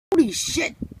Holy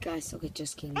shit, guys. Okay,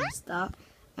 just kidding. Stop.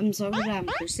 I'm sorry that I'm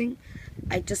cursing.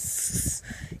 I just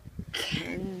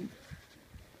can't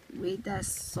wait that I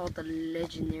saw the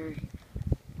legendary.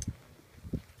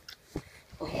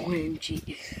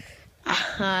 OMG.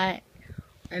 I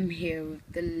am here with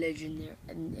the legendary,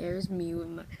 and there's me with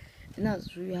my, and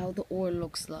that's really how the ore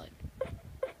looks like.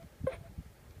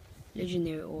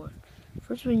 Legendary ore.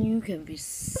 First one you can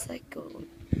recycle.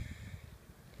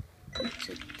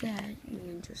 To that you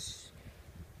can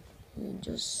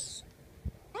just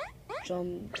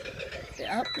jump it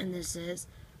up, and it says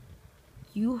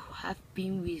you have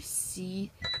been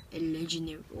received a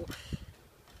legendary ore.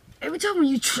 Every time when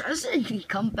you trust it, you can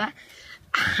come back.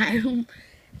 And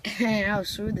I'll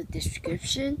show you the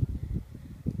description.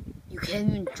 You can't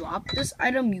even drop this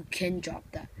item. You can drop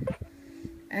that.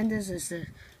 And this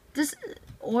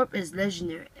orb is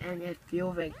legendary, and it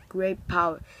feels like great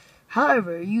power.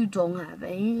 However, you don't have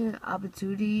any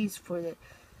opportunities for it,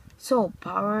 so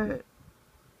power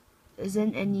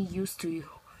isn't any use to you.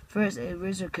 First, a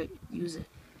wizard could use it.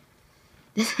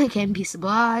 This can be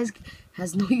supplies,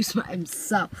 has no use by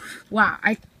himself. Wow,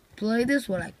 I played this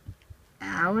for like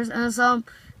hours and some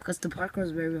because the parkour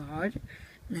was very hard,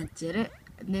 and I did it.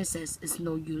 And it says it's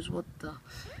no use. What the?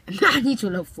 And I need to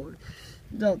look for it.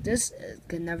 No, this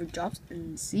can never drop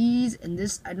and seize, and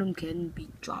this item can be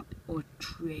dropped or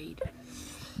trade.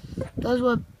 That's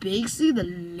what basically the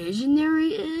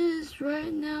legendary is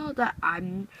right now that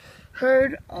I'm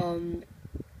heard.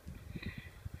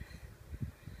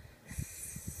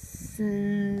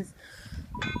 Since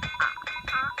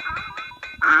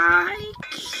I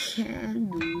can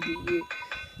do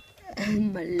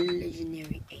my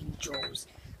legendary angels,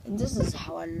 and this is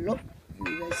how I look.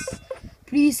 You guys,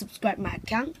 please subscribe my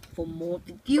account for more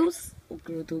videos for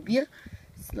Growtopia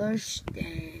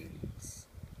 /dance.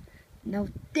 Now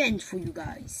dance for you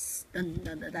guys. Dun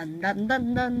dun dun dun dun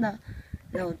dun dun dun.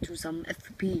 Now do some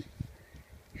FP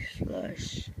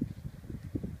 /F.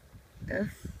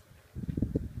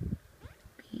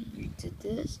 You did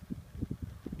this.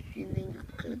 And then you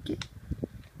click it.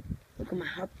 Look at my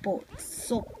heartboard, it's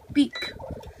so big.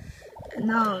 And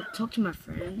now talk to my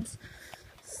friends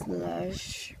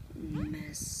 /message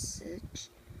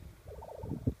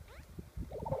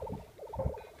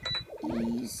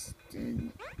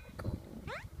Eastern Goal.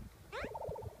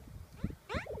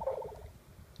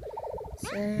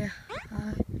 Say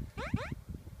hi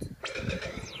to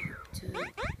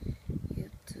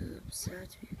YouTube,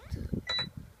 search YouTube.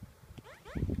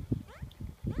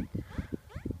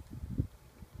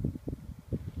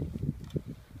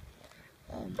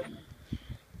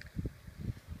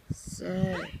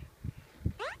 Say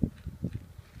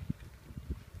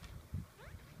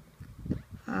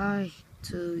hi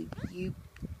to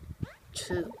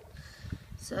YouTube.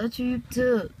 Search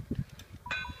YouTube.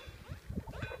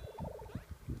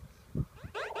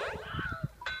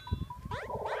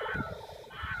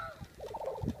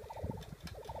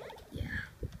 Yeah.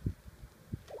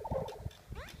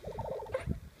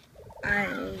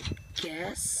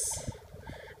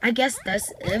 I guess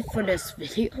that's it for this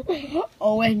video.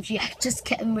 OMG, I just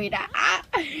can't wait.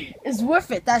 It's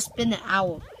worth it. That's been an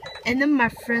hour. And then my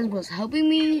friend was helping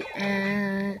me,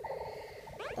 and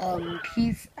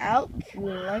peace out if you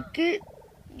like it.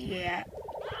 Yeah.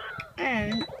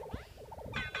 And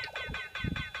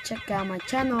check out my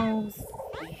channels.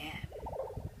 Yeah.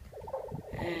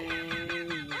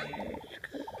 And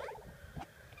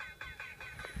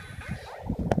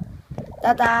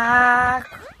ta-da!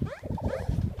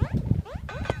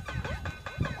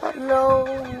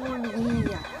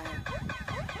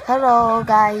 Hello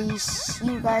guys, see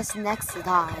you guys next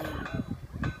time.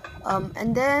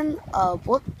 And then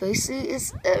what basically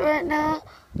is it right now,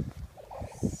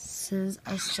 since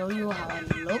I show you how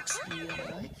it looks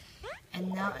here,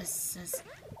 and now it says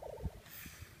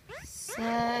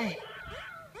say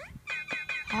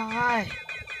hi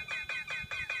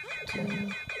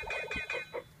to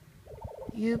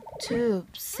YouTube.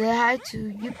 Say hi to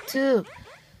YouTube.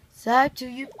 Say hi to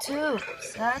YouTube.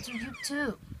 Say hi to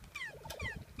YouTube.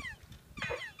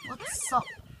 What's up?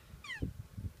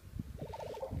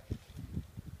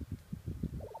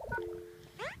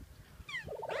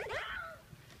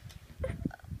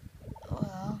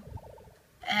 Well,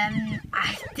 and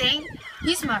I think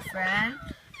he's my friend,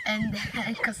 and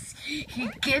because he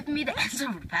gave me the answer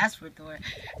for the password door,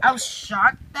 I was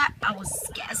shocked that I was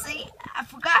guessing. I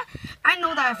forgot. I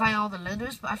know that I find all the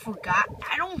letters, but I forgot.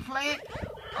 I don't play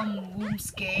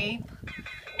RuneScape,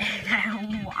 and I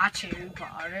don't watch Harry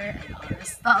Potter and other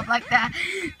stuff like that.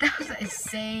 That was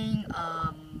insane.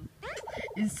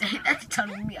 Insane that you're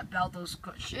telling me about those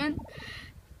questions.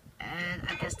 And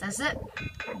I guess that's it.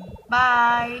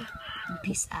 Bye. And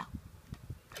peace out.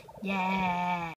 Yeah.